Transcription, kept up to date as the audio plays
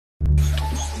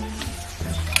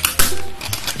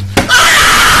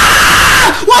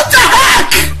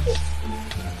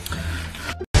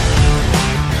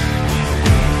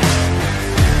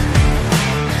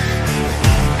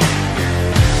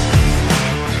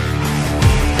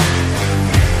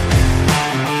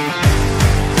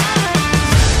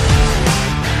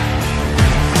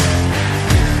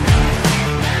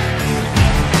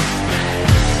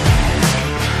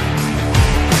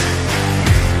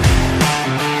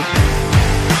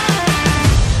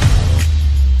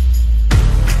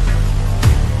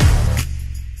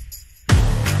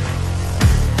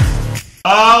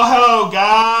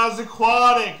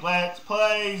Aquatic Let's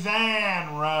Plays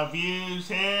and Reviews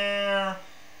here,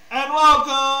 and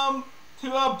welcome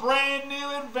to a brand new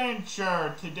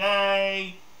adventure.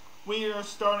 Today we are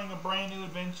starting a brand new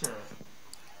adventure.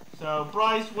 So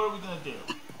Bryce, what are we gonna do?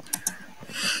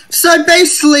 So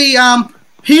basically,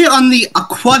 here on the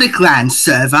Aquaticland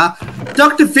server,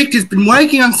 Dr. Victor's been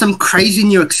working on some crazy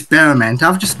new experiment.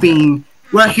 I've just been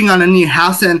working on a new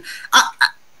house, and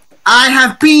I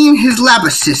have been his lab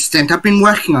assistant. I've been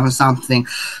working on something.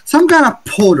 Some kind of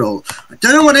portal. I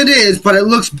don't know what it is, but it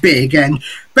looks big. And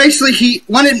basically, he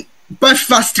wanted both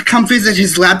of us to come visit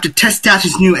his lab to test out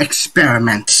his new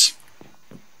experiment.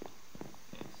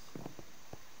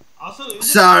 Also,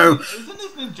 isn't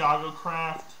this Ninjago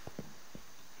Craft?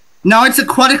 No, it's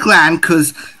Aquaticland,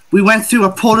 because we went through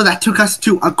a portal that took us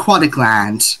to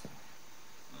Aquaticland.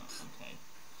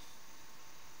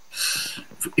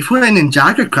 If we're in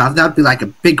Ninjago Craft, that would be like a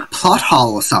big plot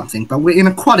hole or something, but we're in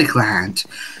Aquaticland.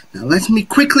 Now let me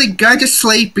quickly go to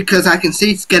sleep because I can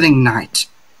see it's getting night.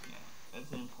 Yeah,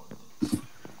 that's important.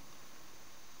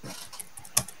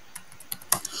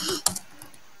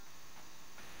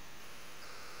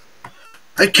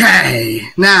 Okay,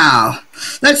 now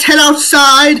let's head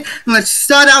outside and let's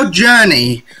start our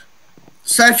journey.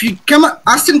 So if you come,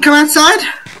 Austin, come outside.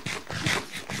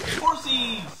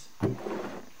 Horsies!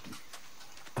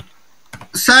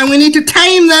 So we need to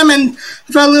tame them and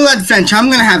have a little adventure. I'm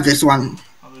gonna have this one.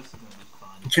 Oh, this is gonna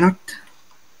be fun.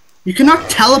 You cannot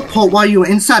teleport while you're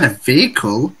inside a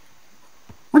vehicle.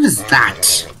 What is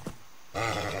that?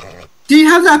 Do you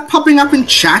have that popping up in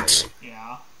chat?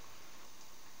 Yeah.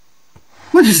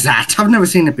 What is that? I've never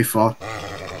seen it before.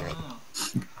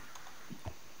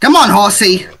 Come on,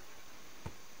 horsey.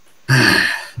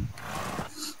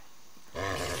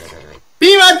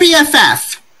 Be my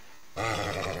BFF.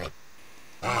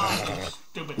 Oh,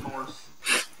 stupid horse.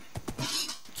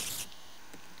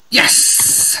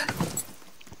 Yes.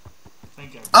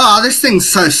 Thank you. Oh, this thing's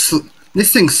so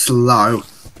this thing's slow.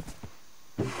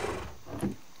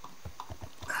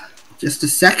 Just a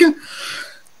second.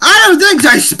 I don't think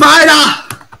so, spider.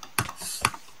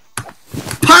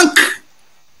 Punk.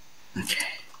 Okay.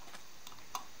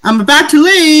 I'm about to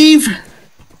leave.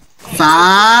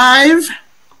 5.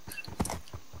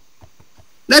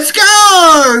 Let's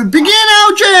go! Begin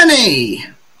our journey!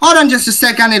 Hold on just a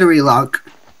sec, I need to relog.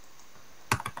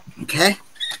 Okay.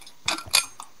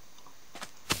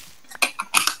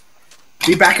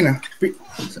 Be back in a...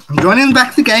 I'm joining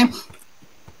back the game.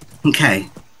 Okay.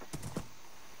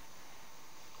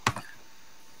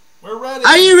 We're ready.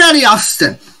 Are you ready,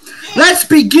 Austin? Yeah. Let's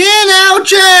begin our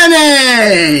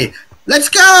journey! Let's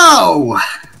go!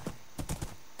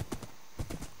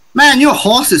 Man, your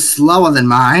horse is slower than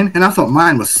mine, and I thought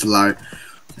mine was slow.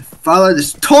 Follow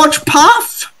this torch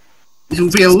path. It will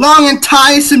be a long and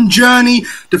tiresome journey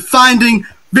to finding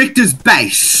Victor's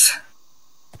base.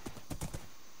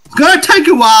 It's gonna take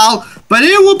a while, but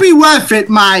it will be worth it,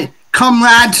 my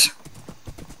comrade.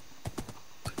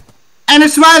 And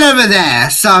it's right over there,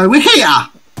 so we're here.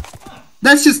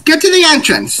 Let's just get to the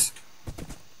entrance.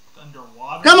 It's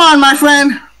underwater. Come on, my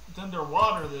friend. It's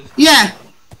underwater this time. Yeah.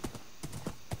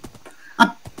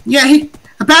 Yeah,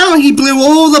 apparently he blew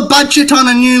all the budget on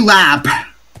a new lab.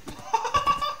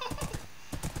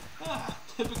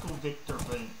 Typical Victor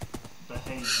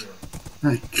behavior.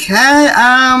 Okay,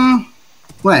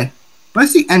 wait,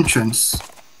 where's the entrance?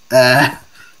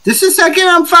 Just a second,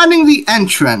 I'm finding the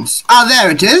entrance. Oh, there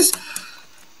it is.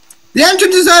 The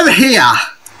entrance is over here.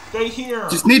 Stay here.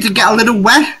 Just need to get a little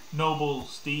wet. Noble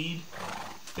steed.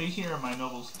 Stay here, my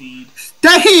noble steed.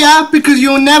 Stay here, because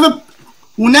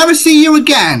we'll never see you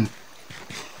again.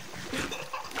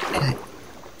 Okay.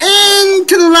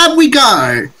 Into the lab we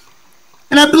go.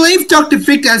 And I believe Dr.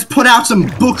 Victor has put out some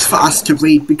books for us to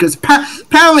read because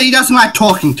apparently he doesn't like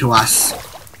talking to us.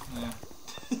 Yeah.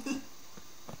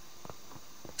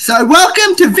 So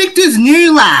welcome to Victor's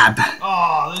new lab.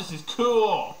 Oh, this is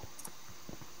cool.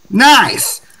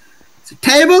 Nice. It's a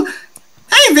table.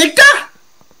 Hey, Victor.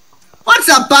 What's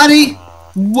up, buddy?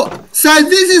 So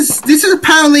this is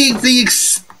apparently the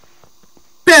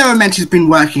experiment he's been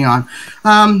working on.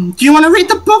 Do you want to read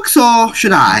the books or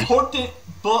should I? Important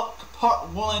book part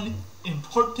 1,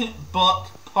 important book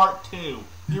part 2.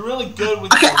 You're really good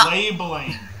with the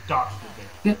labeling, Dr.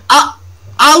 Victor.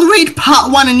 I'll read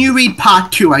part 1 and you read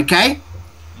part 2, okay?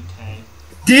 Okay.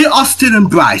 Dear Austin and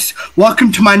Bryce,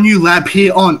 welcome to my new lab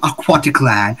here on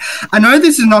Aquaticland. I know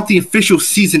this is not the official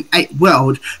Season 8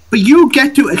 world, but you'll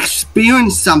get to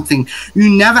experience something you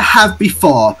never have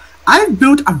before. I've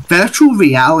built a virtual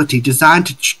reality designed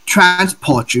to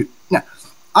transport you. Now,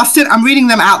 Austin, I'm reading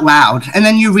them out loud, and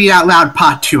then you read out loud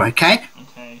part 2, okay?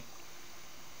 Okay.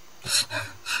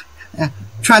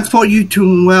 transport you to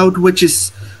a world which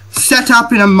is set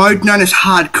up in a mode known as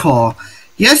hardcore.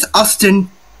 Yes, Austin.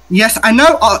 Yes, I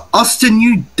know, Austin,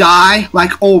 you die,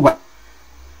 like always,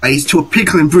 to a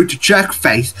pickle and brute jerk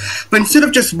face, but instead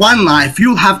of just one life,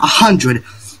 you'll have 100,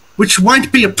 which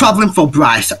won't be a problem for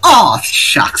Bryce. Oh,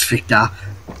 shucks, Victor.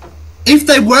 If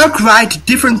they work right,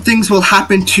 different things will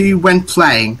happen to you when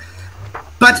playing.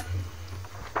 But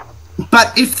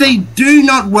if they do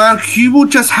not work, you will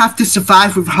just have to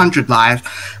survive with 100 lives.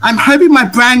 I'm hoping my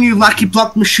brand new Lucky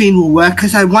Block machine will work,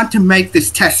 because I want to make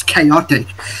this test chaotic.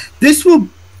 This will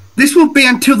be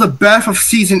until the birth of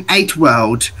Season 8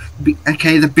 world.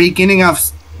 Okay, the beginning of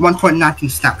 1.19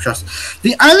 snapshots.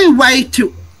 The only way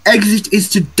to exit is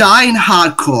to die in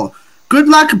hardcore. Good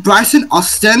luck, Bryce and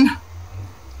Austin.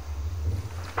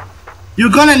 You're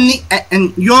gonna need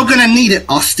it,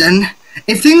 Austin.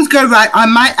 If things go right, I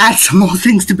might add some more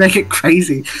things to make it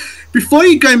crazy. Before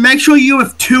you go, make sure you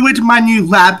have toured my new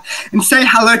lab and say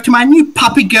hello to my new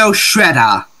puppy girl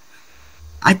Shredder.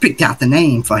 I picked out the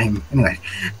name for him. Anyway.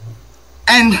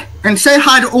 And say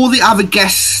hi to all the other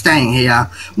guests staying here.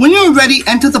 When you're ready,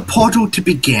 enter the portal to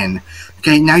begin.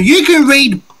 Okay, now you can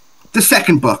read the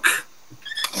second book.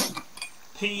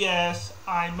 P.S.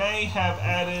 I may have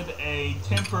added a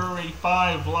temporary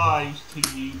 5 lives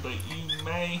to you, but you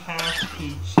may have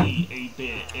to cheat a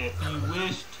bit. If you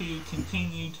wish to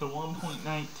continue to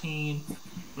 1.19,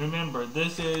 remember,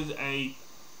 this is a...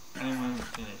 I'm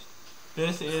finished.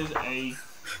 This is a...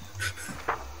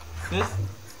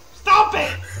 Stop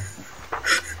it!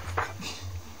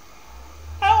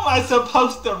 How am I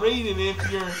supposed to read it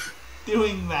if you're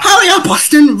doing that? Hurry up,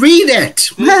 Austin! Read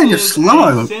it! Man, you're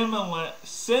slow.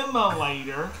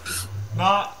 Simulator,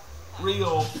 not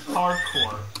real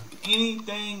hardcore.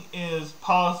 Anything is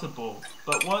possible,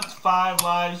 but once 5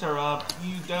 lives are up,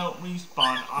 you don't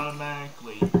respawn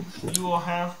automatically. You will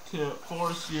have to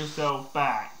force yourself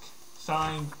back.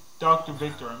 Signed, Dr.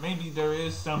 Victor. Or maybe there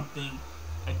is something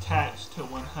attached to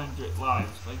 100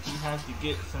 lives, like you have to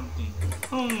get something.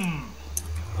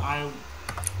 I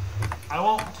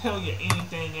won't tell you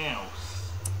anything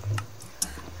else.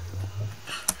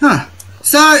 Huh.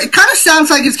 So it kind of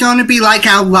sounds like it's going to be like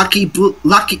our like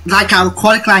our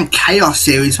Aquaticland Chaos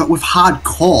series, but with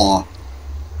hardcore.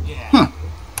 Yeah.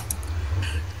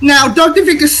 Now, Dr.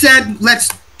 Victor said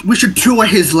we should tour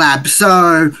his lab.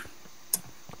 So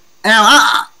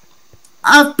now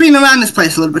I've been around this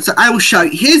place a little bit, so I will show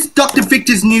you. Here's Dr.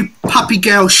 Victor's new puppy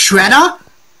girl Shredder.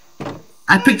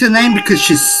 I picked her name because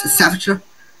she's a savage. And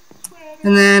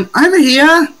then over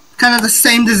here, kind of the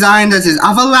same design as his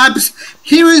other labs.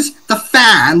 Here is the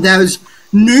fan. There's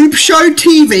Noob Show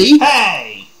TV,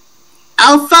 Hey!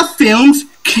 Alpha Films,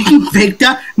 King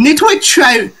Victor, Nitwit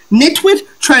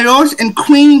Trails, and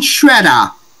Queen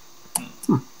Shredder.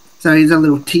 So here's a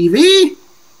little TV.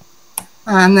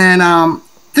 And then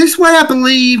this way, I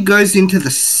believe, goes into the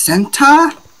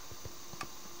center.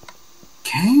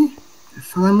 Okay,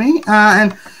 follow me.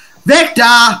 And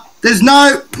Victor, there's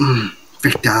no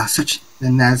Victor.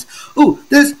 Then there's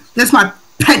my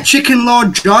pet chicken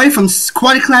Lord Joy from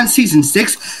Aquaticland Season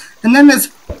 6, and then there's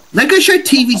Lego Show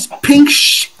TV's pink.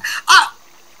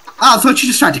 I thought you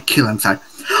just tried to kill him. Sorry.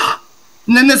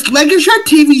 And then there's Lego Show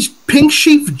TV's Pink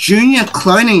Sheep Junior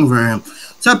cloning room.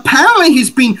 So apparently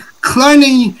he's been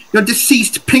cloning your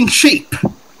deceased pink sheep.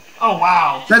 Oh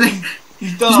wow! So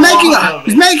he's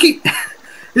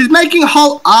making a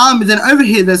whole arm, and then over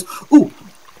here there's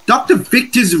Dr.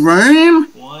 Victor's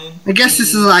room. 1, I guess 2,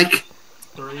 this is like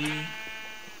 3,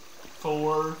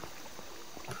 4,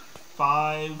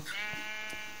 5,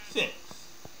 6.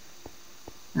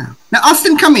 Now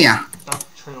Austin, come here. Dr.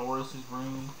 Treoris's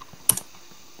room.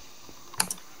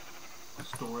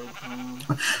 Storage room.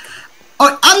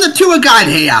 Oh, I'm the tour guide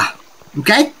here.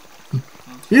 Okay?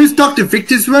 Here's Dr.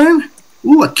 Victor's room.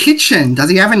 Ooh, a kitchen. Does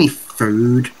he have any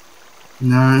food?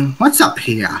 No. What's up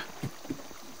here?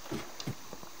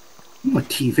 Ooh, a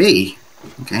TV.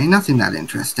 Okay, nothing that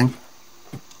interesting.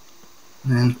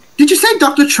 And did you say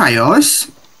Dr. Treoris?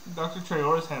 Dr.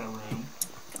 Treoris had a room.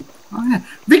 Oh yeah.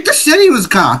 Victor said he was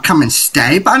gonna come and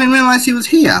stay, but I didn't realize he was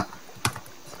here.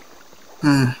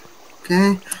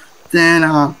 Okay. Then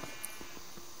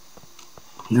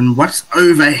what's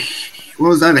over here? What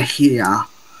was over here?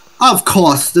 Of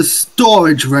course, the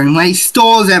storage room where he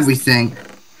stores everything.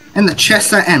 And the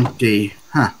chests are empty.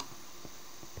 Huh.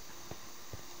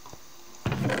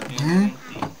 Okay.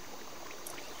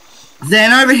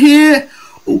 Then over here,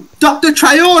 Dr.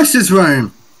 Treoris'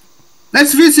 room.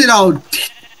 Let's visit old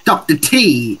Dr.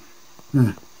 T.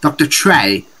 Dr.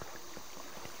 Trey.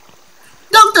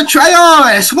 Dr.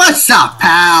 Treoris, what's up,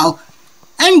 pal?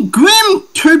 and Grim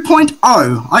 2.0.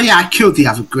 Oh yeah, I killed the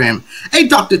other Grim. Hey,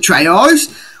 Dr. Treos,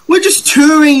 we're just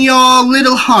touring your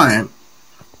little home.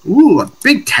 Ooh, a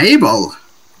big table.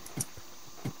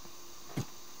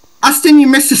 Austin, you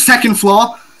missed the second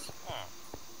floor.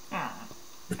 I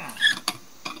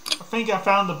think I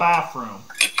found the bathroom.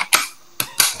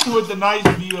 With the nice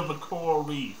view of a coral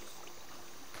reef.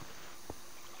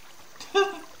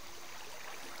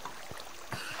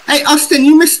 Hey, Austin,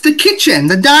 you missed the kitchen,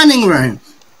 the dining room,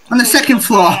 on the second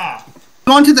floor.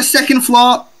 Go on to the second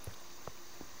floor.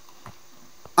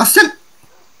 Austin?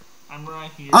 I'm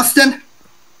right here. Austin?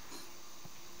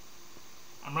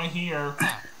 I'm right here.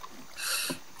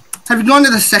 Have you gone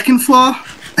to the second floor?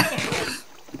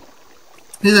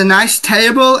 There's a nice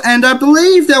table, and I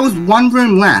believe there was one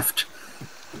room left.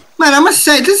 Man, I must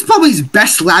say, this is probably his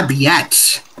best lab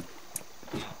yet.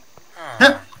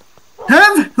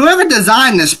 Whoever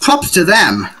designed this, props to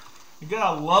them. You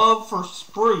got a love for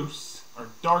spruce, or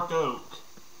dark oak.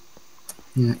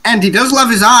 Yeah. And he does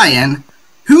love his iron.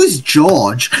 Who's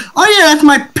George? Oh yeah, that's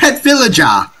my pet villager.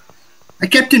 I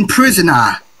kept in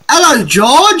prisoner. Hello,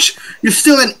 George. You're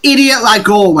still an idiot like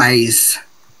always.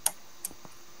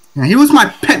 Yeah, he was my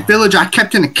pet villager I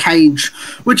kept in a cage,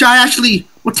 which I actually...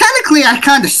 Well, technically, I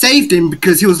kind of saved him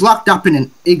because he was locked up in an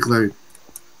igloo.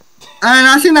 And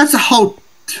I think that's a whole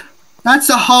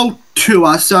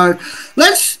tour. So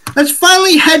let's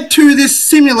finally head to this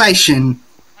simulation.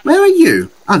 Where are you?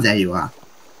 Oh, there you are.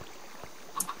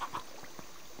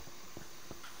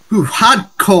 Ooh,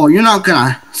 hardcore. You're not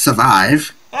gonna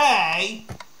survive. Hey.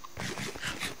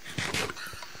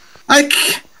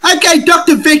 Okay,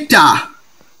 Dr. Victor.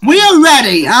 We are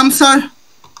ready. So...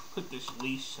 Put this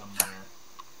leash somewhere.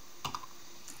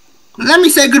 Let me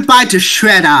say goodbye to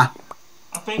Shredder.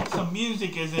 I think some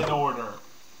music is in order.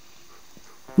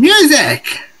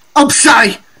 Music! Oh,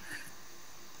 sorry.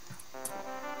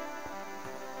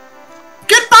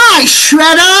 Goodbye,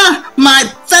 Shredder! My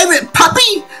favorite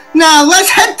puppy! Now let's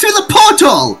head through the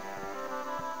portal!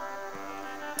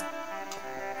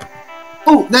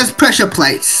 Oh, there's pressure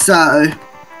plates, so...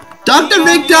 Dr.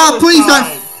 Victor, please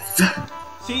don't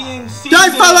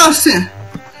follow us in.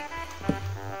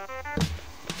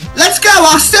 Let's go,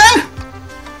 Austin!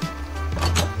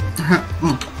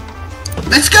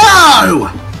 Let's go!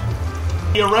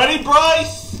 You ready,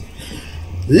 Bryce?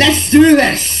 Let's do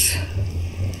this!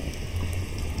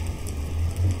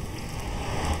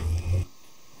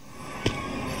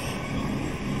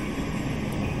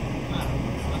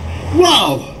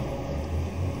 Whoa!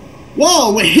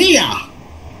 Whoa, we're here!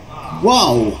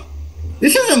 Whoa!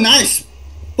 This is a nice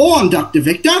spawn, Dr.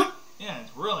 Victor. Yeah,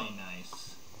 it's really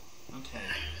nice. Okay,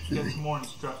 let's get some more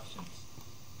instructions.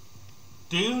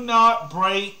 Do not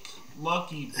break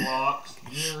lucky blocks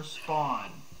near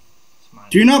spawn.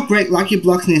 Do not break lucky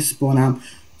blocks near spawn.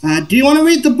 Do you want to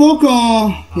read the book,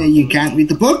 or... Yeah, you can't read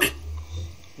the book?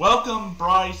 Welcome,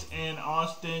 Bryce and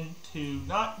Austin, to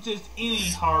not just any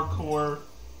hardcore,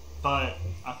 but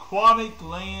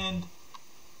Aquaticland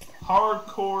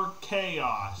Hardcore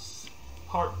Chaos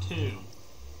Part 2.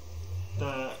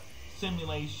 The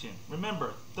simulation.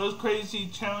 Remember, those crazy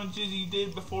challenges you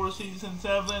did before Season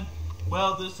 7?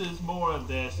 Well, this is more of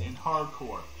this in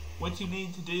hardcore. What you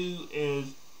need to do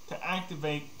is, to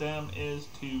activate them, is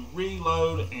to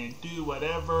reload and do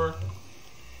whatever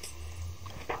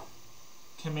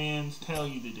commands tell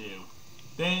you to do.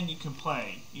 Then you can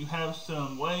play. You have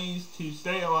some ways to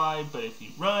stay alive, but if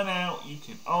you run out, you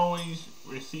can always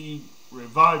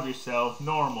revive yourself the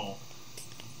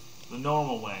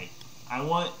normal way. I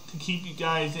want to keep you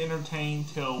guys entertained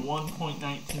till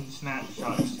 1.19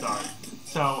 snapshots start.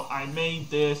 So I made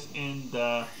this in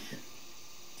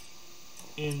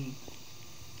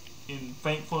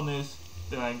thankfulness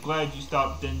that I'm glad you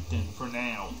stopped Denton for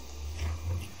now.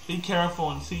 Be careful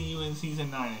and see you in Season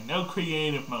 9. And no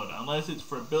creative mode unless it's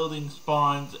for building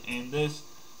spawns, and this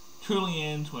truly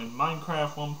ends when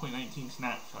Minecraft 1.19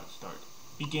 snapshots start.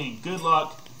 Begin. Good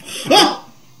luck.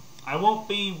 I won't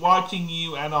be watching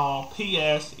you at all.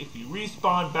 P.S. If you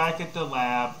respawn back at the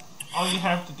lab, all you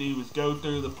have to do is go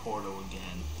through the portal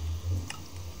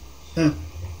again.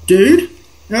 Dude,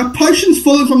 there are potions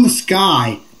falling from the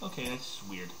sky. Okay, that's just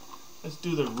weird. Let's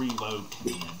do the reload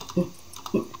command.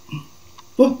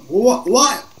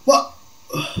 What?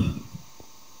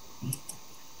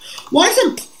 Why is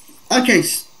it... Okay,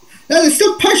 there's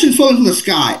still potions falling from the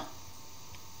sky.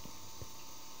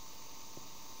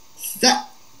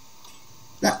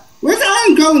 Where's the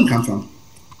iron golem come from?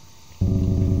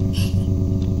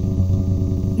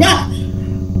 Ah!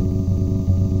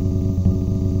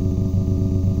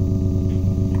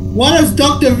 What does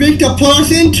Dr. Victor put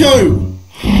us into?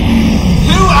 2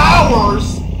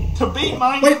 hours? To beat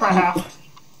Minecraft.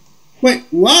 Wait,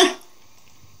 what?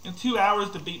 In 2 hours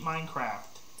to beat Minecraft.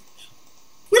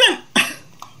 We're not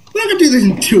gonna do this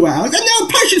in 2 hours. And there are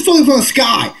potions falling from the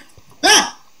sky.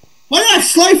 Ah! Why do I have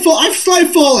slow fall? I'm slow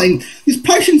falling. These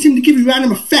potions seem to give you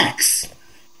random effects.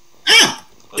 Ah!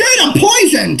 Dude, I'm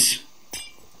poisoned!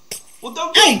 Well,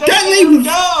 don't don't leave.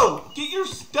 Go! Get your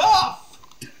stuff!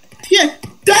 Yeah,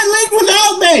 don't leave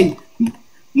without me!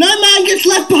 No man gets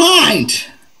left behind!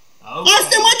 Okay.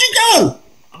 Austin, where'd you go?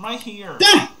 I'm right here.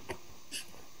 There!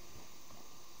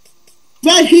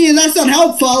 Right here, that's not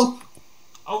helpful.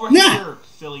 Over here,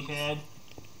 silly head.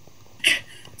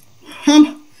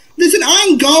 There's an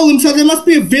iron golem, so there must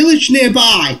be a village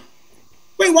nearby.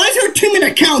 Wait, why is there a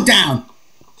 2-minute countdown?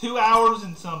 2 hours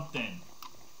and something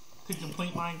to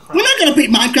complete Minecraft. We're not gonna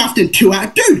beat Minecraft in 2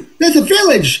 hours. Dude, there's a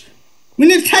village. We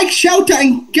need to take shelter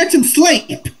and get some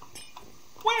sleep.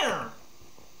 Where?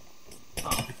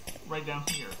 Oh, right down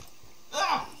here.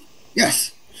 Ah!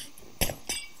 Yes.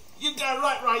 You got it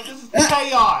right. This is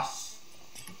chaos.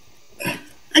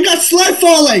 I got slow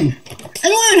falling.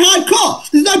 And we're in hardcore.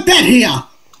 There's no bed here.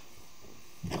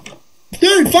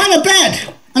 Dude, find a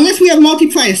bed. Unless we have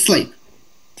multiplayer sleep.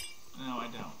 No, I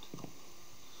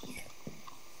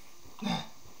don't.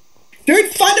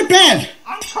 Dude, find a bed.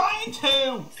 I'm trying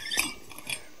to.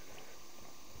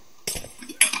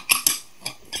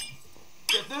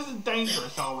 This is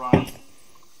dangerous, alright.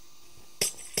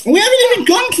 We haven't even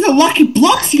gotten to the lucky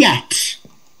blocks yet.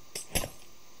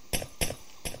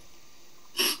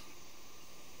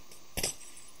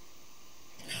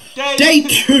 Day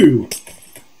 2.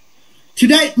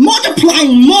 Today,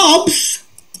 multiplying mobs.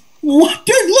 What?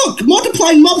 Dude, look,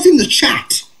 multiplying mobs in the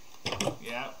chat.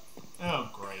 Yeah. Oh,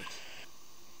 great.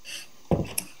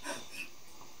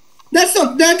 That's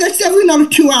definitely not a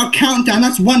 2-hour countdown.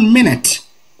 That's 1 minute.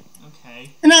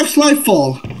 Okay. And I have slow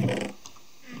fall.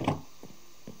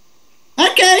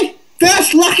 Okay,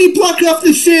 first lucky block of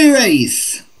the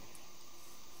series.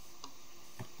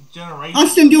 Generation.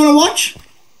 Austin, do you want to watch?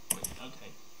 Wait,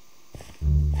 okay.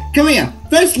 Come here.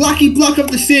 First lucky block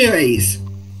of the series.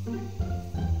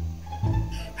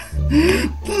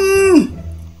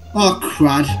 Oh,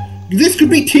 crud. This could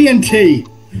be TNT.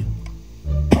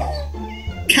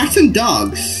 Cats and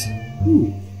dogs.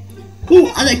 Ooh. Ooh,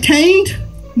 are they tamed?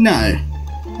 No.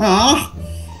 Ah.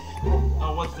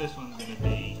 Oh, what's this one gonna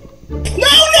be? No! No!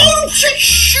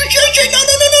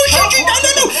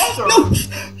 No!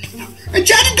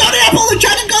 Enchanted golden apple!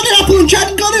 Enchanted golden apple!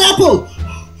 Enchanted golden apple!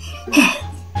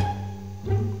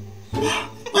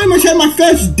 I almost had my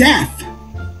first death.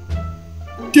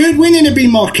 Dude, we need to be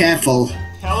more careful.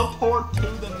 Teleport to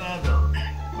the nether.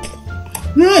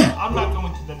 I'm not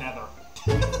going to the nether.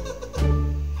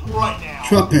 Right now.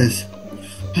 Truppers.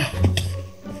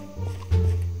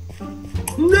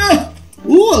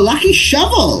 Ooh, a lucky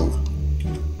shovel.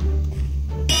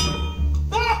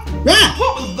 Ah,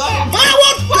 what was that? Ah,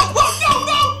 what?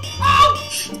 No! Ow!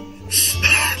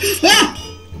 Ah!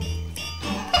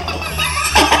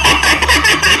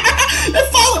 They're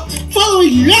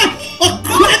following you. Ah! Oh,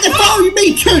 crap, they're following me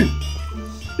too.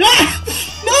 Ah!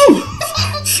 No!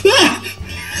 Ah!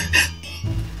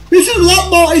 This is a lot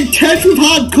more intense with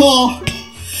hardcore.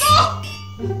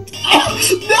 Oh,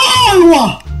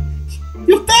 no!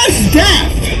 Your first death!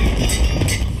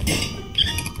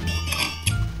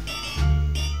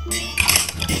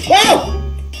 Whoa!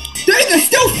 Dude, they're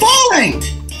still falling!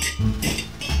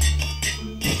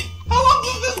 How long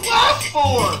does this last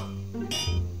for?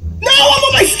 No, I'm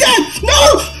on my stand! No!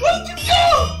 What did you do?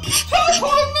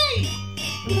 Teleport me!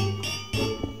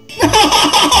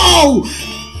 No!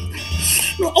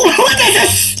 Oh, when does it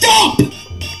stop?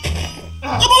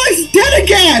 I'm always dead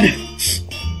again!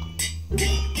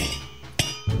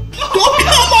 Oh,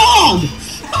 come on!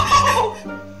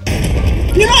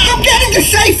 You know, I'm getting to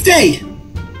safety!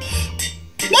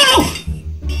 No!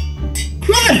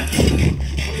 Run!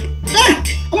 Ah,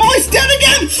 I'm always dead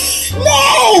again!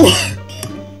 No!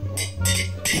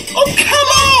 Oh, come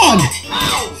on!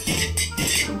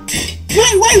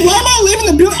 Wait, why am I leaving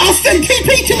the building? Austin, TP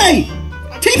to me!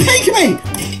 TP to me!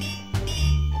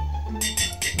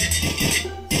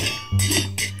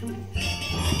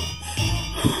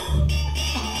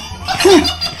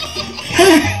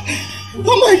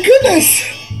 Oh my goodness!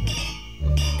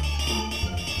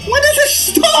 When does it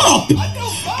stop? I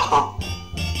don't know.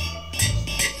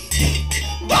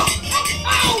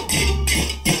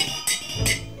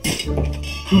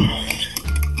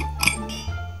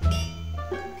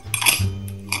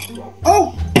 Oh!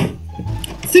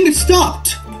 I think it stopped.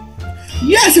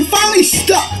 Yes, it finally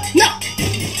stopped! No!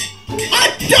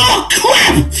 Oh,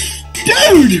 crap!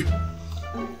 Dude!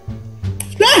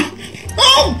 Ah!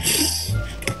 Oh!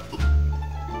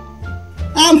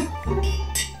 No!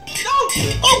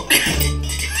 Oh!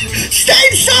 Stay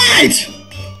inside!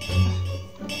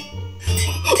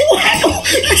 What?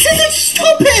 This isn't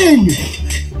stopping!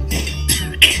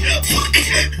 Fuck!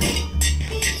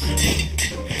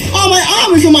 Oh, my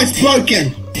arm is almost broken!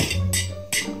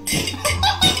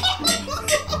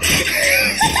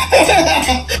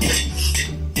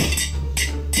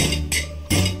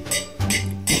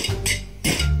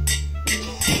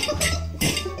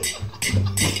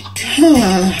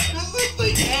 This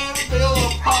is the anvil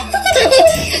apocalypse.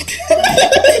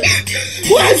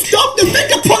 What has Dr.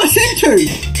 Victor put us into?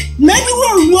 Maybe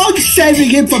we're wrong saving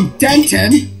him from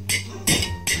Denton.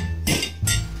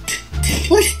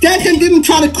 At least Denton didn't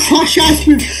try to crush us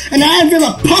with an anvil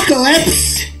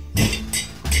apocalypse. I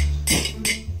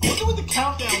wonder what the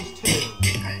countdown's to.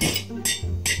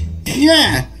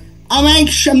 Yeah, I'm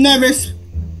anxious, I'm nervous.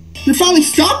 You finally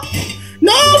stop?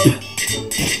 Nope!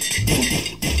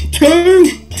 2.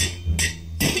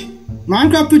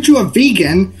 Minecraft put you a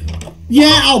vegan.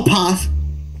 Yeah, I'll pass.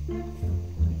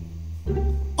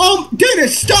 Oh, dude, it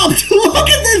stopped! Look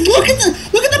at this! Look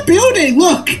at the building!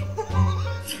 Look!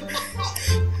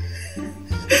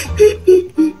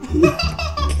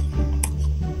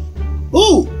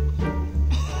 Oh!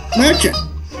 Merchant.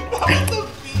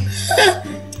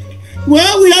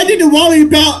 Well, we don't need to worry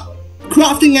about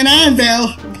crafting an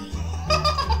anvil.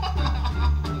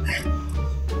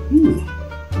 Ooh.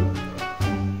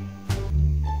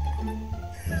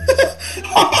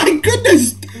 Oh my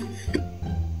goodness!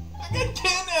 I got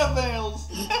 10 anvils.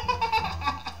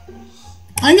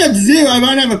 I got 0, I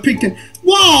don't have a picture.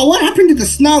 Wow, what happened to the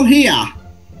snow here? I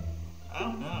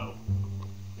don't know.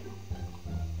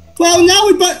 Well, now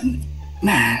we but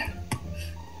man.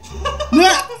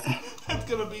 That's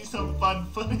gonna be some fun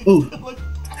footage. Ooh. Look.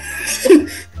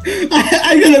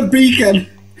 I got a beacon.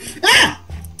 Ah!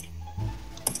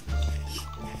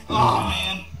 Oh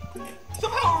man.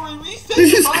 Somehow we reset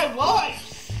This is 5 lives.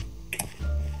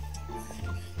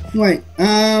 Wait,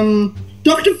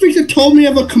 Dr. Victor told me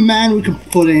of a command we can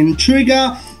put in.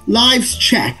 Trigger lives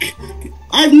check.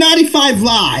 I have 95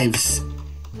 lives.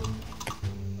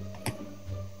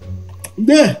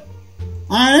 Ugh.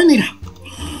 I don't need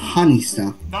honey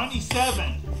stuff.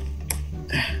 97.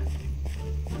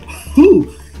 Who?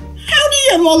 How do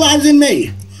you have more lives than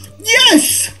me?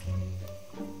 Yes!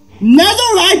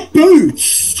 Netherite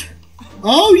boost!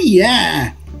 Oh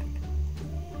yeah!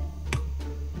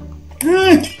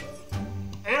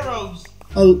 Arrows.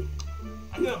 Oh,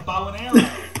 I got a bow and arrow.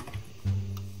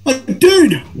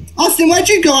 dude! Austin, where'd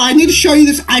you go? I need to show you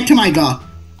this item I got.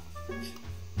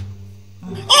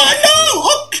 Oh no!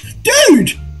 Oh,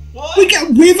 dude! What? We get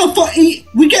wither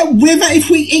if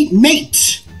we eat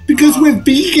meat because we're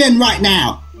vegan right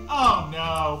now. Oh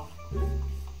no.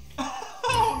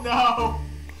 Oh no.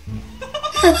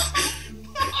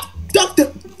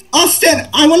 Doctor Austin,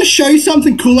 I want to show you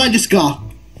something cool I just got.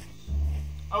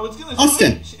 Oh, it's gonna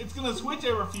Austin. switch. It's gonna switch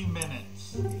every few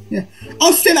minutes. Yeah,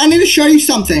 Austin, I need to show you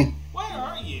something. Where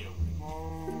are you?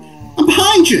 I'm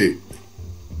behind you.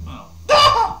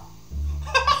 Oh.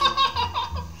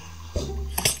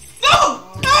 No!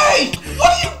 Hey!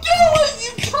 What are you doing,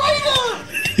 you traitor?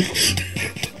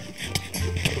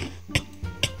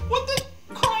 What the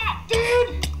crap,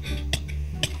 dude?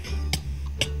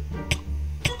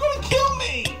 You're gonna kill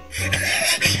me!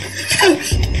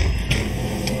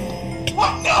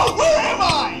 What? No! Where am I?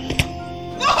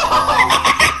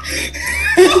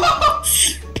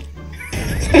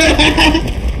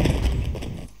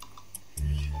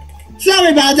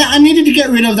 Sorry about that, I needed to get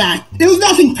rid of that. It was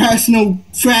nothing personal,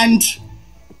 friend.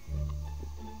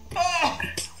 Why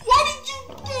did you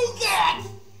do that?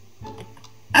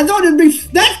 I thought it'd be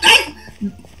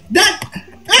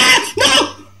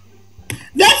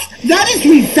that is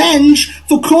revenge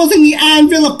for causing the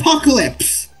anvil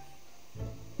apocalypse.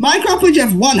 Minecraft would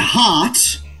have 1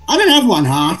 heart. I don't have 1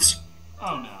 heart.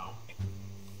 Oh no.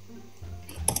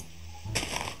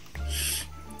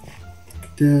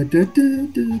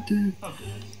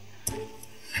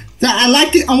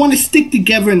 I want to stick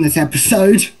together in this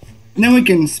episode. And then we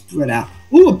can spread out.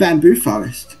 Ooh, a bamboo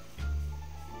forest.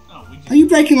 Oh, Are you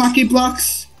breaking lucky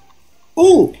blocks?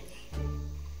 Ooh.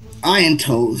 Iron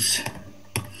tools.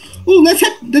 Ooh,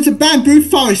 there's a bamboo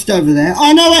forest over there.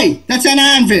 Oh, no, wait. That's an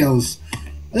anvils.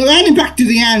 They're running back to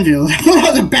the anvil. I thought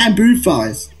that was a bamboo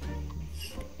forest.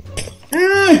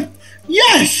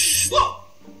 Yes! Look!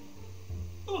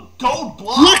 A gold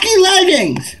block! Lucky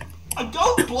leggings! A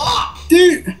gold block!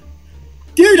 Dude,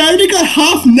 I only got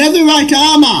half netherite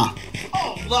armor.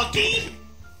 Oh, lucky!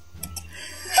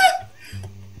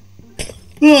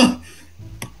 Ugh.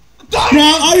 Diamond!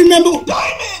 Now I remember.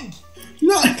 Diamond!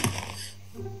 No.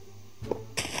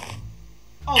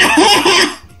 Oh,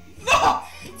 no!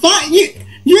 But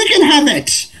you can have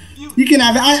it. You can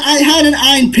have it. I had an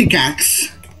iron pickaxe.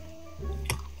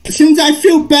 Since I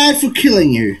feel bad for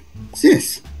killing you. What's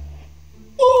this?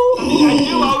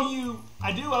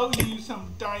 I do owe you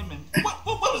some diamond. What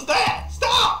was that?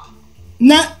 Stop!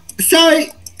 No,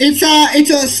 sorry. It's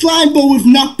a slime ball with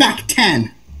knockback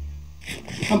 10.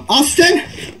 Austin,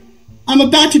 I'm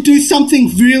about to do something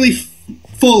really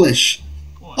foolish.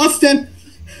 What? Austin.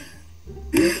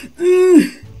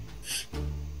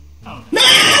 Oh, no.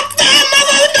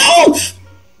 No!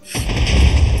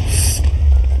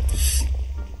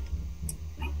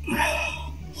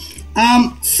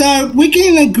 So we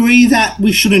can agree that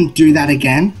we shouldn't do that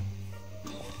again.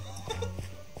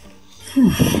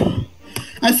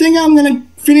 I think I'm gonna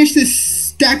finish this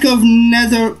stack of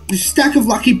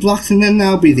lucky blocks, and then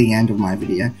that'll be the end of my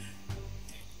video.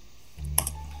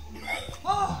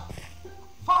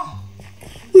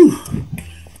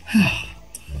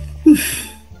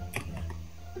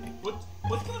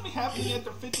 What's gonna be happening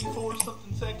after 54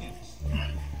 something seconds?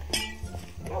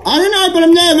 I don't know, but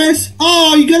I'm nervous.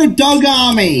 Oh, you got a dog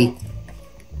army.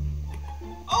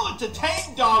 Oh, it's a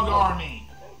tank dog army.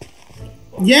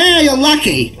 Yeah, you're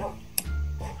lucky.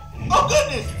 Oh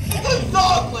goodness, it's a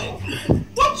doglet.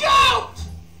 Watch out!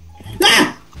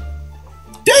 Ah!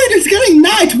 Dude, it's getting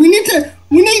night. We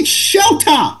need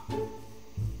shelter. I'm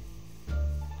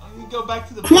gonna go back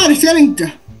to the Right, it's getting.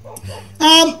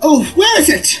 Oh, where is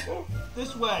it?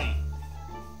 This way.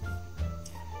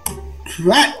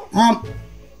 Right.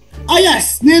 Oh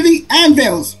yes, near the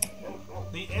anvils.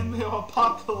 The anvil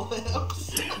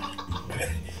apocalypse.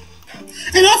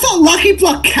 And I thought Lucky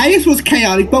Block Chaos was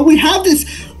chaotic, but we have this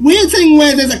weird thing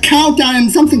where there's a countdown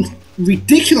and something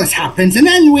ridiculous happens, and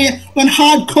then we're on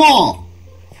hardcore.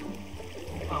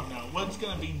 Oh no, what's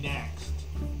gonna be next?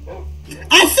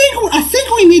 I think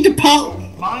we need to part.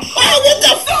 Mine? Oh, what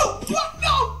the? No! What?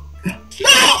 No!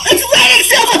 No! It's raining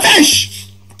silverfish!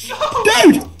 No!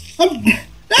 Dude!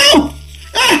 No!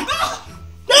 Ah!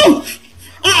 No!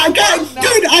 God,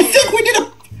 dude, I think we need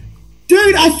a...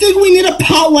 Dude, I think we need to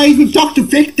part ways with Dr.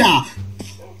 Victor.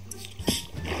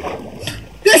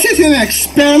 This isn't an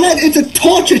experiment, it's a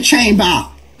torture chamber. Ah!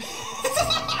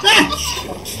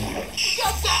 You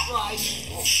got that right.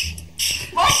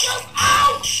 Marcus,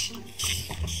 ouch!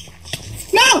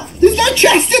 No! There's no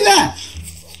chest in there!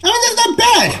 I mean, there's no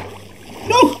bed!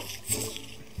 No!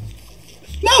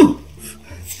 No!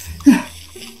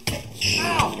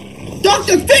 Ow!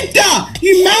 Dr. Victor!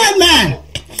 You madman!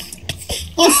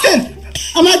 Austin!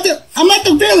 I'm at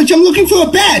the village, I'm looking for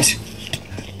a bed!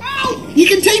 Ow! You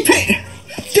can TP!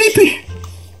 TP!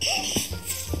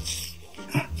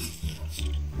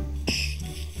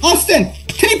 Austin!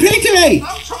 TP to me!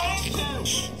 I'm trying to!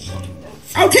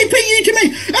 I'll TP you to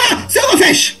me! Ah!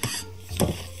 Silverfish!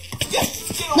 Yes!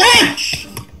 Get Ah!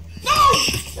 No!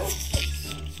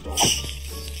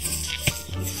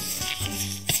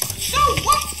 No!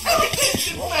 What? Everything's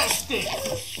infested!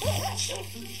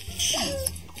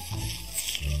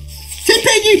 TP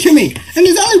you to me! And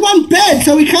there's only one bed,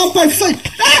 so we can't both sleep.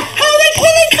 Ah! Where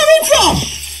are they coming from?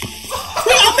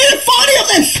 Wait, I'm in a 40 of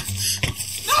this!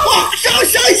 No! Oh,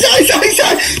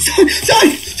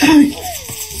 sorry!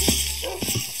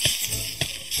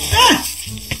 Ah!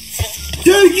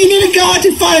 Dude, you need to go out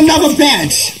and find another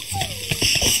bed!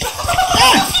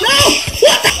 Ah! No!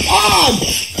 What the? Oh!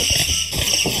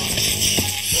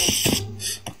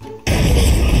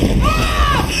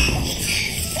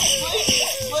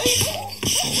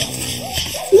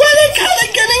 Where are they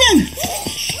getting in?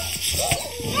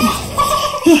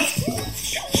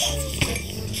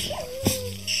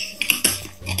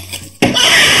 Ah!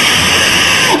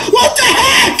 What the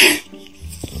heck?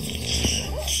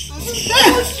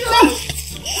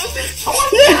 This is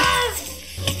torture!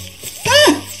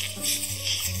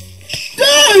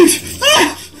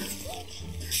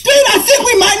 Dude, I think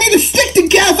we might need to stick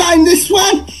together in this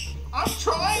one. I'm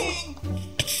trying!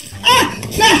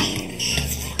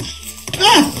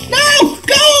 No!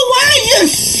 Go away, you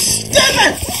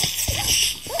stupid!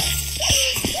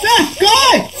 Go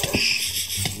away!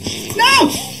 No!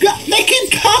 They keep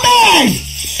coming!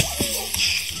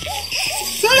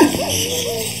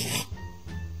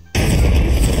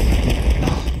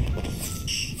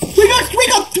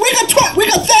 We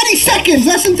got 30 seconds!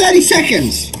 Less than 30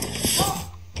 seconds!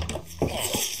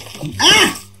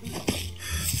 Ah!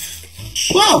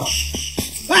 Whoa!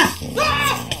 Ah!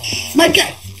 My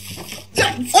game...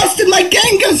 Austin, my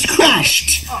game just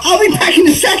crashed! I'll be back in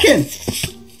a second!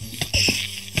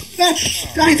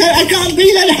 I can't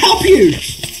be there to help you!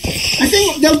 I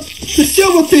think the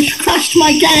silverfish crashed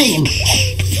my game.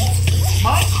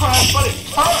 Minecraft, but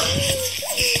it's cursed.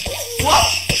 What?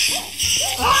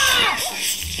 Ah!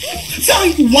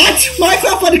 Sorry, what?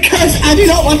 Minecraft but it's cursed. I do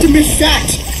not want to miss that.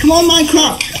 Come on,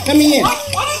 Minecraft. Let me in.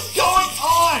 What is going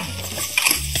on?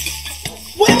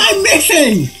 What am I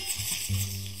missing?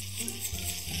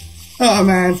 Oh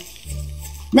man.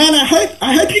 Man, I hope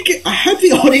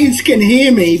the audience can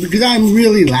hear me because I'm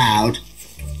really loud.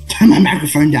 Turn my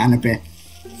microphone down a bit.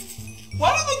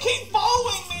 Why do they keep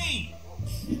following me?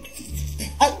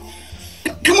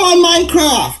 Come on,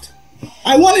 Minecraft!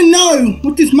 I want to know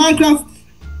what this Minecraft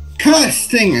curse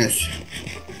thing is.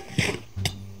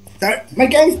 My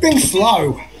game's being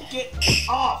slow. Get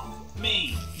off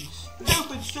me, you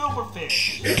stupid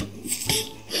silverfish.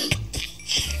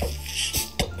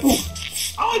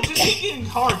 Oh, it just keep getting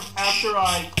hard after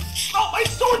I... Oh, my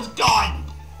sword's gone!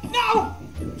 No!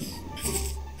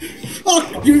 Oh,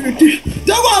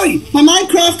 don't worry! My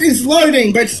Minecraft is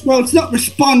loading, but it's not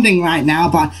responding right now,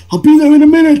 but I'll be there in a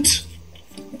minute.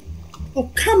 Oh,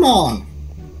 come on.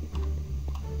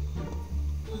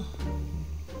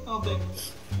 Oh,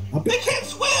 they can't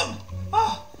swim!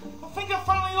 Oh, I think I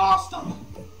finally lost them.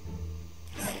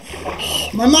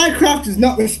 My Minecraft is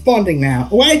not responding now.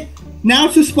 Oh, wait, now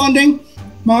it's responding.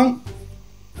 Come on.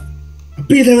 I'll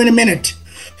be there in a minute.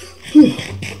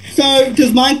 So,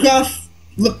 does Minecraft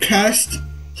look cursed?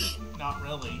 Not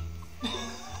really.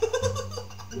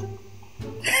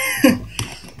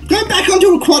 Go back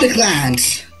onto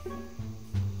Aquaticland.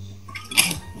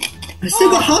 I still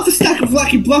got half a stack of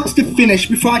lucky blocks to finish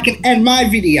before I can end my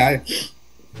video.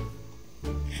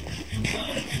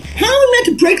 How am I meant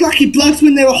to break lucky blocks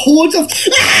when there are hordes of...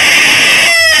 Ah!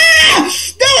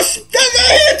 They're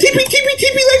here! TP,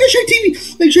 Lego Show TV!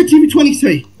 Lego Show TV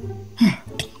 23.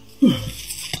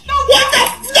 What the...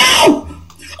 No!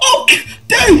 Oh,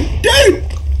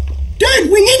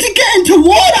 dude, we need to get into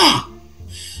water!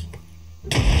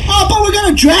 Oh, but we're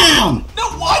gonna drown! No,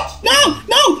 what? No!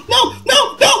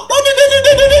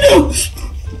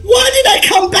 Why did I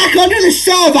come back onto the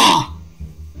server?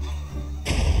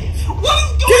 What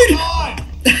is going on?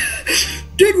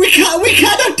 Dude, we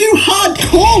cannot do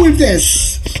hardcore with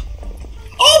this!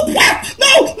 Oh, crap!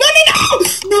 No!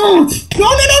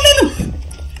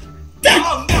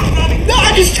 No,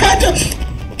 I just tried to...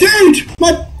 Dude,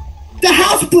 the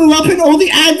house blew up and all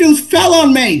the anvils fell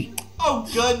on me! Oh,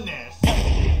 goodness.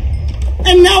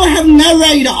 And now I have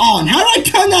narrator on. How do I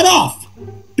turn that off?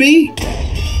 B?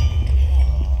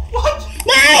 What?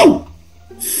 No!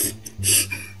 This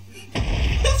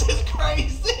is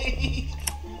crazy.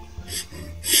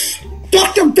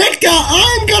 Dr. Victor,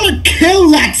 I'm gonna kill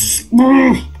that...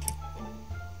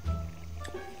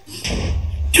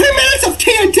 2 minutes of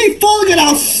TNT falling at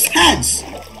our heads!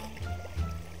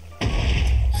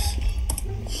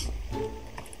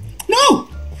 No!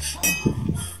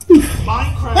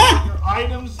 Minecraft, your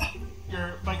items,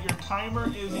 your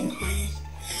timer is increased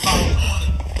by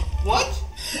 20. What?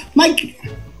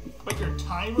 But your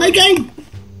timer... My game...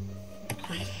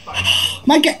 increased by...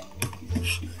 My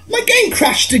game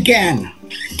crashed again!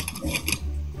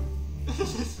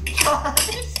 This is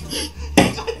cursed.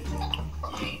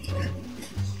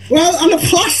 Well, on the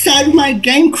plus side of my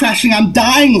game crashing, I'm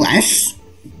dying less.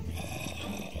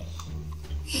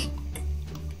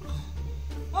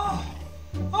 Oh,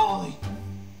 holy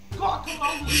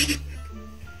guacamole.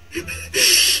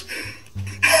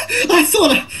 I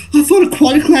thought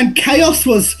Aquaticland Chaos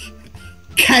was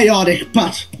chaotic,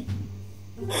 but...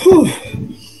 Whew,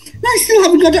 I still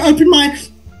haven't got to open my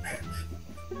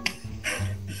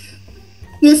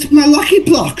lucky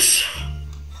blocks.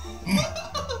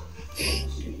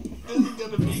 This is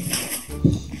gonna be...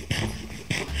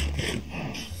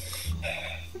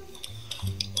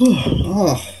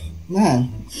 Oh, man.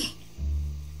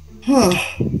 Oh,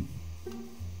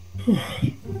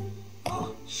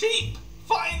 sheep!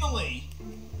 Finally!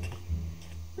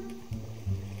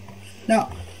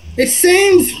 Now, it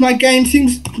seems my game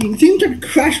seems to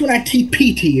crash when I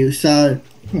TP to you, so...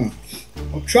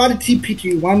 I'll try to TP to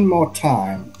you one more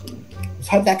time. Let's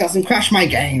hope that doesn't crash my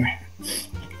game.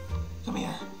 Come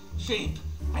here, sheep.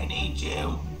 I need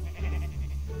you.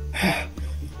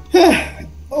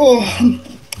 Oh.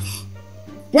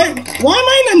 Wait, why am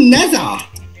I in the nether? How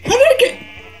did I get...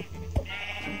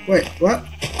 Wait, what?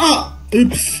 Oh,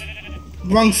 oops.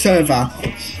 Wrong server.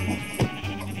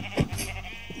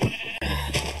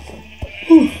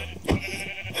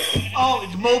 Oh,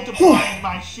 it's multiplying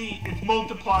my sheep. It's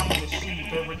multiplying the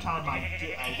sheep every time I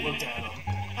look at them.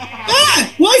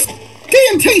 Ah! Why is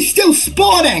TNT still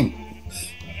spawning?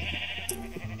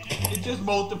 It just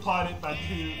multiplied it by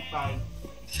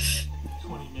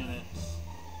 20 minutes.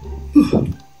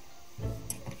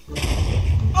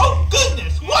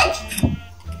 What?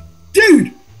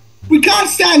 Dude, we can't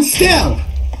stand still.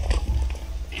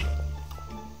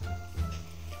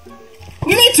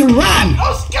 We need to run.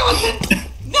 Oh, skeleton!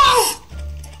 No!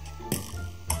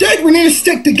 Dude, we need to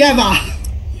stick together.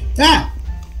 Ah.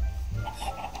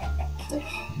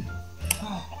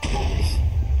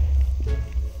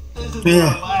 This is the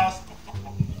last.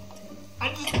 I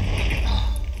just.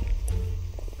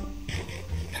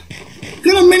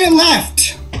 Got a minute left.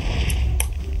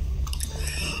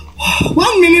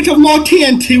 1 minute of more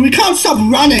TNT. We can't stop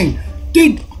running.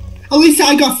 Dude, at least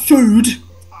I got food.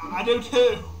 I do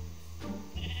too.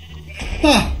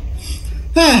 Ah.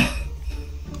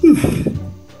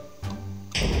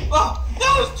 Oh,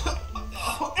 that was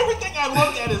everything I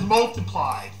look at is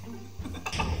multiplied.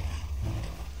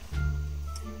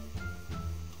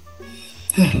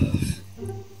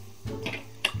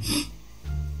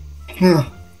 Yeah.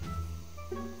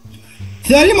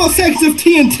 30 more seconds of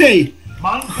TNT.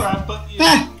 Minecraft, but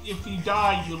if you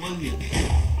die, you lose.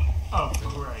 Oh,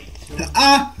 great.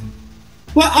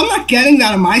 Well, I'm not getting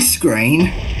that on my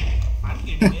screen. I'm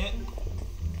getting it.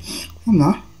 I'm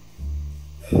not.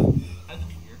 That's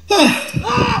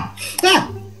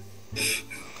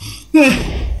weird.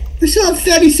 I still have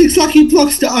 36 lucky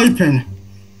blocks to open.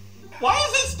 Why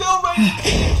is it still raining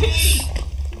TNT?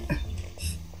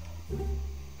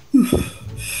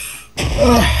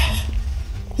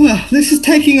 This is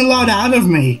taking a lot out of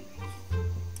me.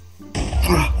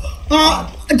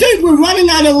 Dude, we're running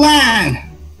out of land.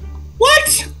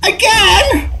 What?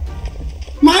 Again?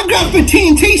 Minecraft for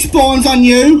TNT spawns on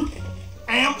you.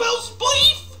 Anvil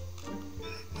spleef?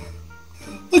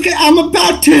 Okay, I'm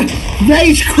about to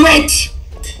rage quit.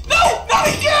 No, not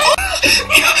again!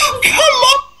 Come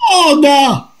on!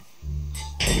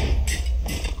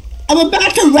 I'm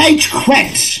about to rage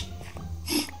quit.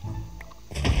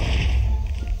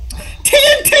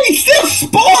 TNT still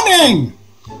spawning!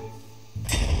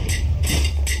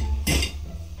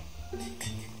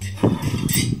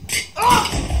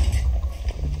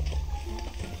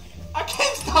 I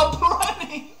can't stop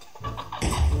running!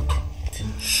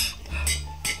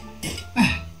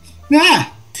 Nah.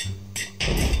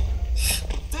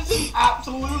 This is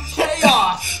absolute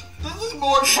chaos! This is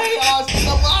more chaos than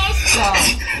the last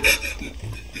time!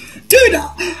 Dude,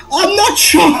 I'm not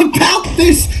sure about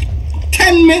this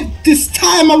 10-minute, this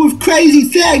timer with crazy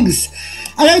things.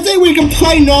 I don't think we can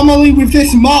play normally with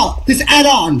this mod, this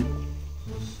add-on.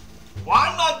 Well,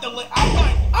 I'm not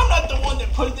the one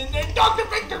that put it in there. Dr.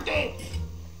 Victor did.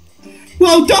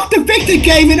 Well, Dr. Victor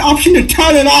gave an option to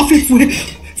turn it off if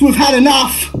we've had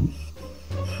enough.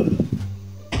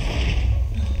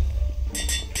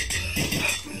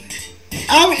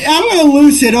 I'm gonna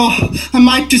lose it, or I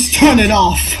might just turn it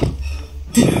off.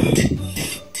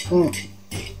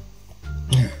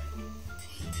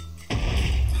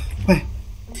 Wait.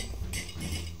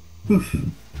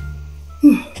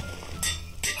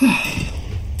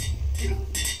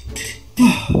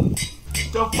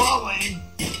 Still falling.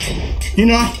 You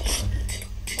know,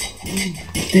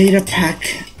 data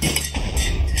pack.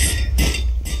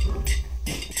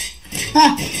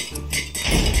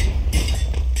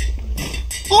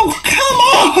 Oh, come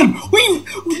on! We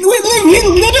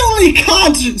literally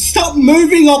can't stop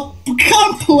moving or we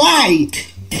can't play.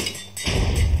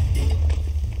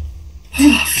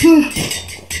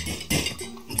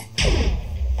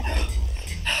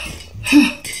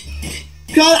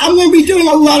 God, I'm going to be doing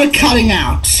a lot of cutting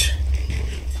out.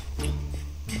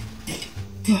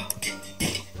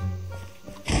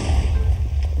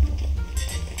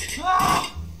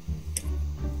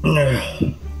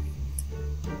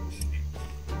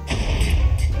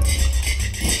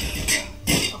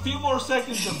 A few more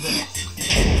seconds of this.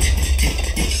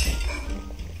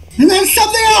 And then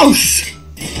something else!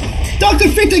 Dr.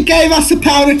 Victor gave us the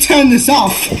power to turn this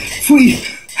off if we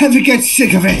ever get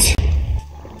sick of it.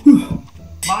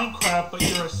 Minecraft, but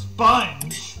you're a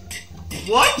sponge.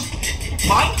 What?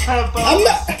 Minecraft, but I'm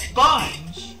a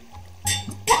sponge?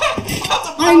 What? What's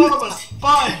the power of a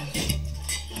sponge?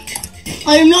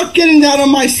 I am not getting that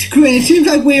on my screen. It seems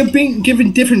like we are being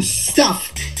given different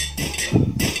stuff.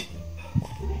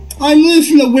 I'm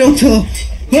losing the will to...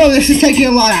 Oh, this is taking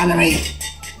a lot out of me.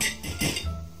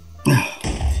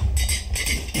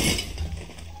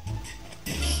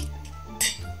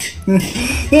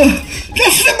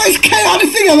 This is the most chaotic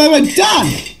thing I've ever done!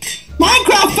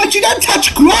 Minecraft, but you don't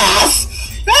touch grass!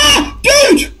 Ah!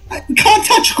 Dude! I can't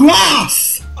touch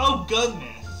grass! Oh,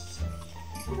 goodness.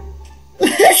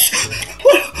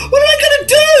 What am I gonna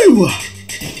do?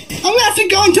 I'm gonna have to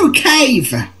go into a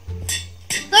cave. Ah,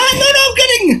 no, I'm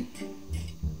getting...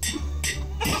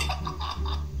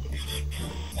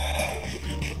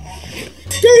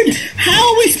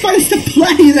 supposed to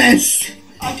play this?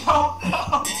 I don't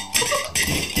know.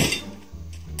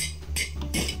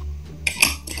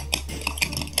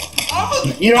 I'm a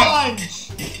sponge.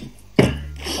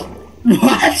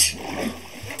 What?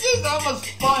 Dude, I'm a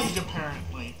sponge,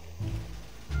 apparently.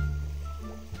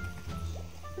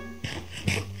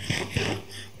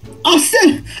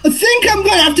 I think I'm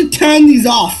gonna have to turn these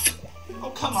off.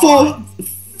 Oh, come on.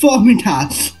 For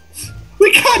minutes.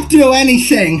 We can't do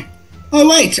anything. Oh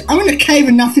wait, I'm in a cave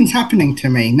and nothing's happening to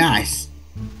me. Nice.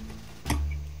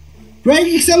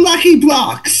 Breaking some lucky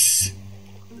blocks.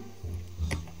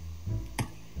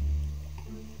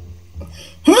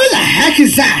 Who the heck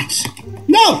is that?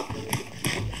 No!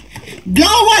 Go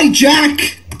away,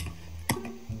 Jack!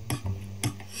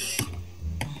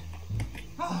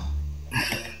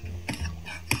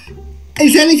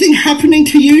 Is anything happening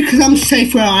to you? Because I'm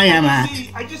safe where I am at.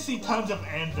 I just see tons of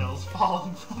anvils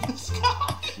falling from the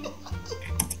sky.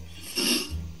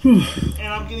 And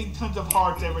I'm getting tons of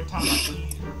hearts every time I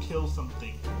eat or kill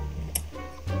something.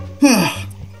 I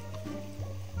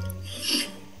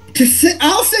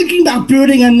was thinking about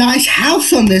building a nice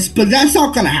house on this, but that's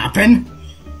not gonna happen.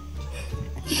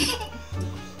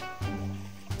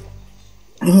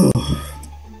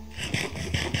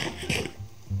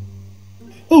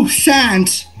 Oh,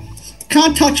 sand.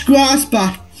 Can't touch grass,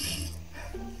 but...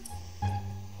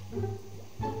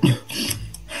 I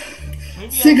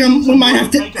think we might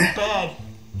have to... Make a bed.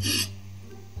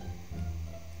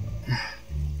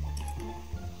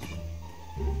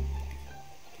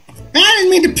 I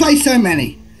didn't mean to play so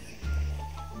many.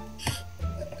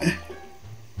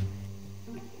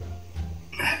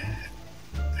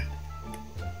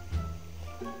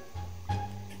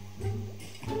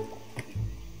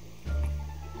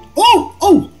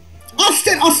 Oh!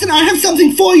 Austin, I have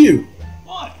something for you.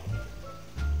 What?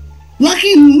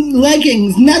 Lucky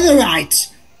leggings,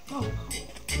 netherite. Oh.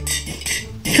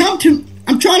 Come to...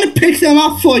 I'm trying to pick them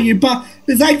up for you, but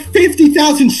there's like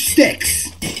 50,000 sticks.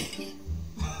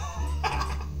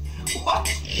 What?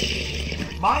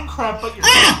 Minecraft, but you're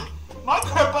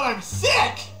Minecraft, but I'm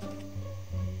sick.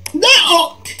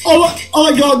 No! Oh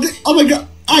my god!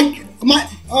 I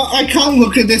can't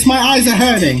look at this. My eyes are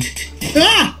hurting.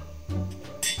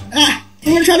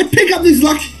 I'm gonna try to pick up these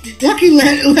lucky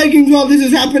leggings while this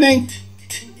is happening.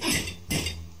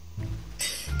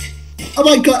 Oh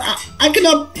my god! I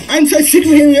cannot. I'm so sick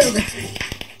of hearing it.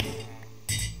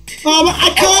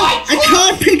 I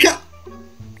can't pick up.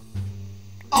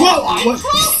 What?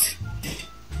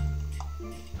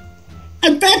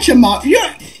 Adventure Mart,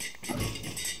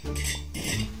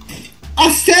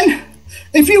 Austin,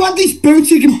 if you want these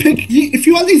boots, you can pick. If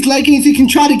you want these leggings, you can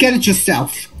try to get it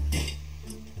yourself.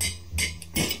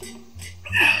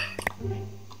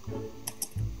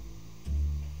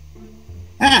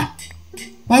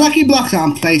 My lucky blocks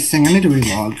aren't placing. I need to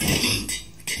relog.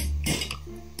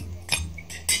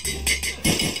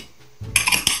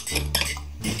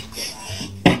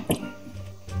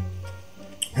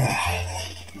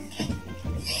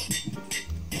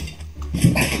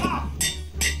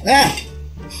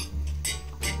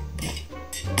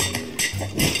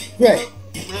 Great.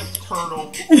 Rip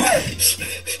turtle.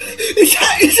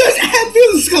 Is this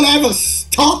ambulance gonna have a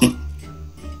stop?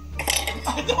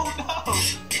 I don't know.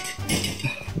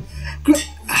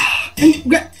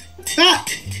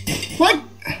 What?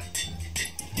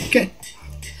 Okay.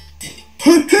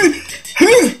 Whoever's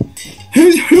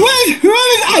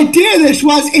idea this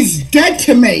was is dead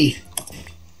to me.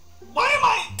 Why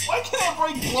can't I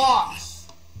break blocks?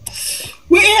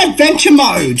 We're in adventure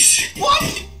mode.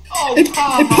 What? Oh,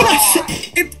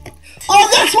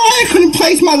 that's why I couldn't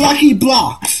place my lucky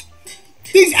blocks.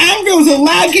 These anvils are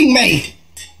lagging me.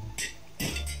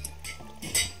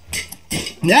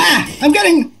 Yeah, I'm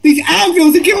getting... These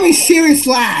anvils are giving me serious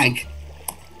lag.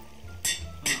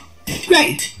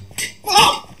 Great.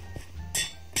 Oh!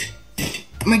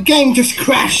 My game just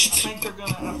crashed. I think they're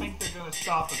gonna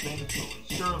stop eventually,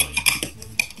 surely.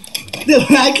 They're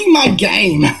lagging my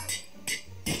game.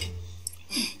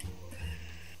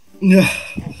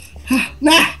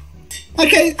 Nah.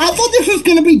 Okay, I thought this was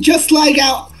gonna be just like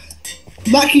our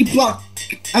Lucky Block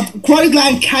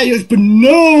Aquaticland chaos, but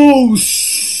no,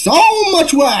 so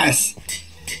much worse.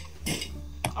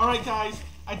 Alright guys,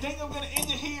 I think I'm gonna end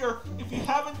it here. If you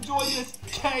have enjoyed this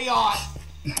chaos,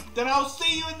 then I'll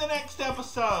see you in the next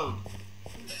episode.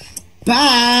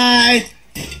 Bye.